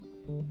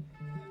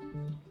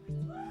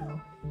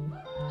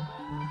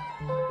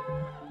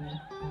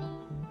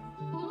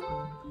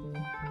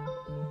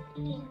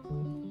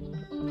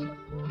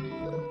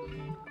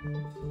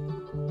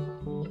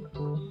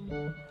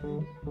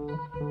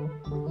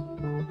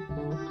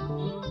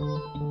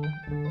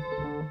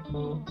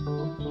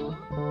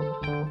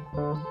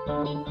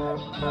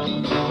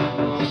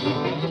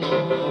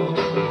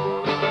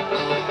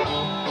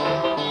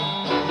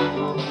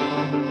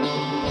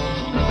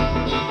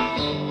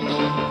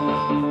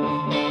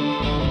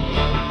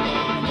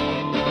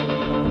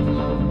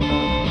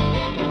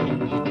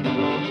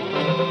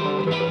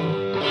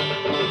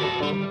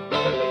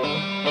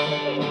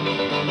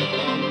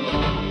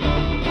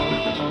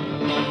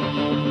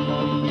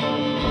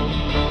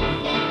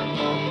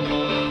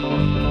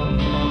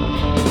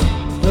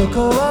Look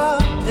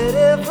around at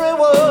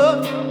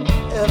everyone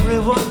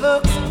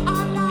looks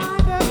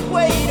online and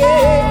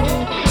waiting.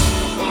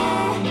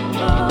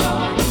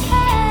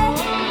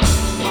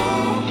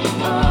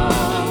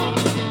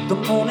 The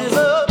moon is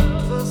up,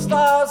 the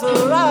stars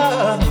are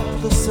out,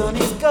 the sun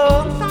is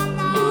gone, the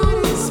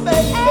night is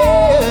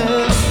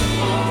fading.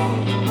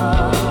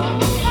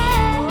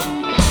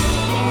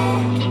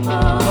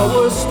 But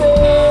we're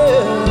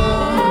still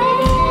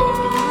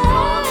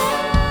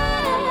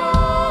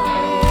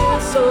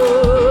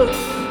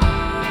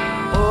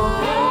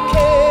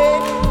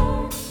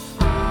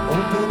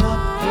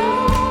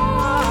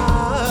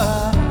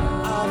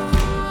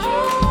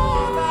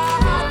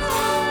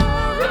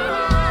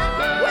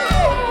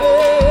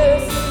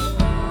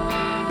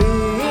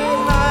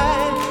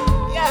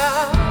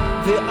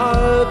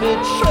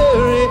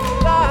arbitrary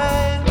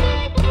line.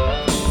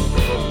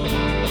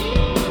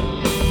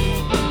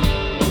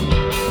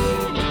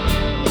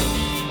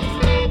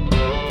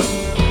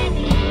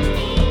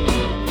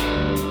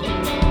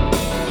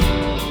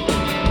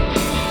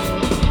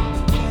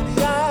 Can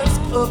he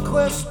ask a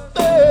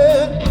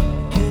question?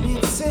 Can he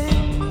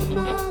sing a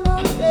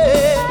melody?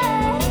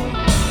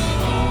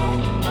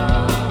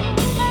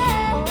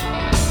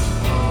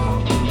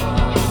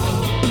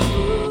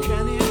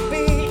 Can it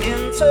be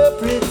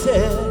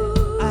interpreted?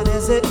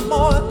 Is it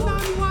more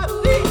than what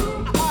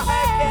I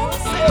can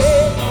say?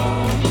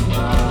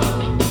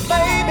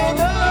 Maybe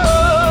no,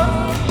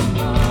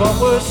 but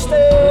we're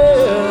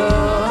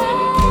still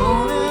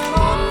counting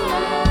on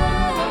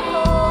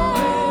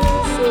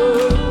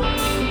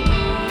resource.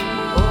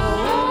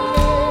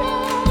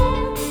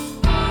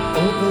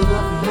 Open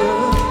up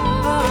your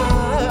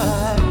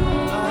eyes.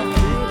 I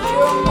think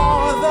you're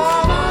more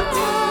than a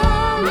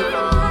time.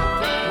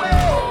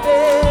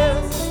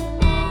 Witness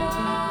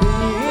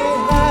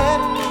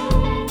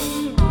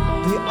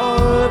the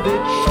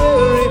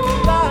arbitrary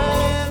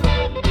line.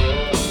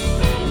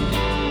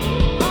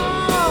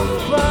 I'm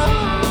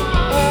crying.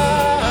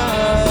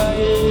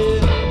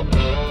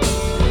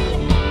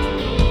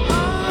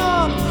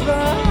 I'm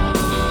crying.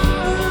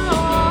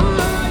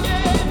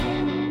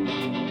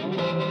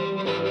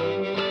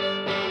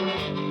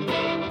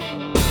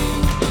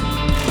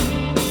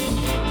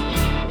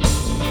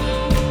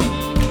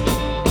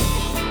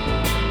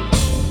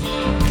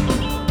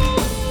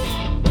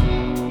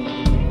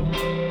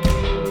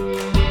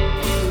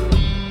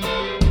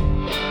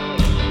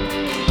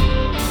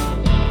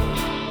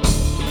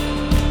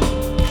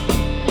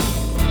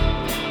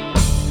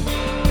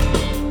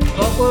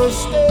 But we're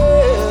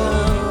still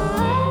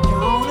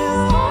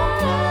counting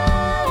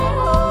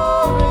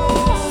on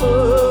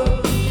resource.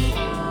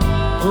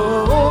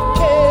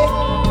 Okay,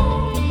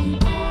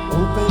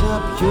 open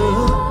up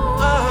your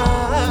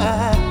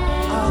eyes.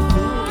 I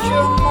think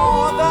you're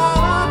more than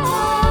a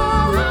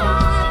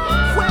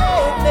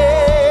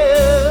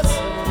witness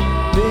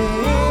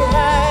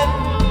behind,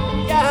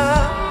 yeah,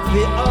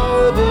 the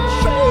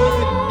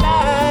arbitrary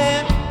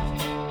line.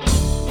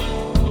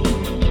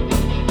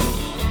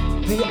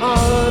 The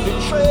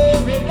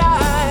arbitrary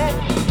line.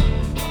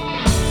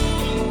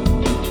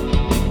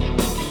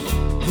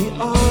 The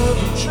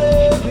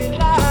arbitrary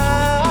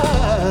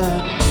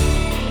line.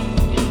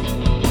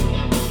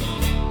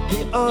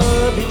 The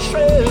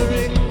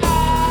arbitrary line.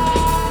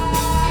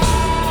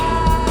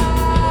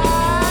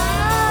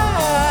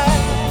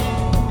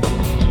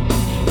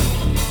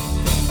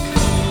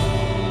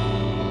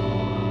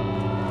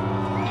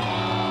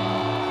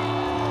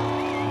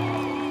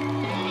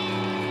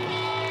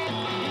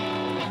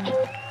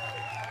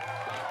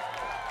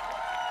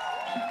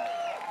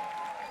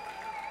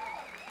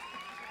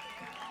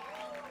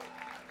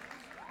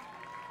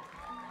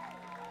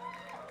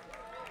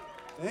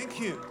 Thank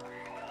you.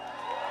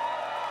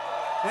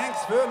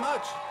 Thanks very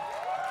much.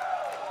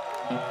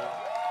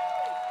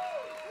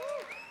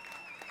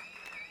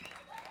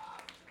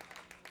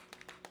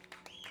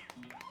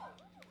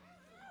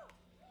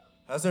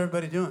 How's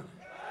everybody doing?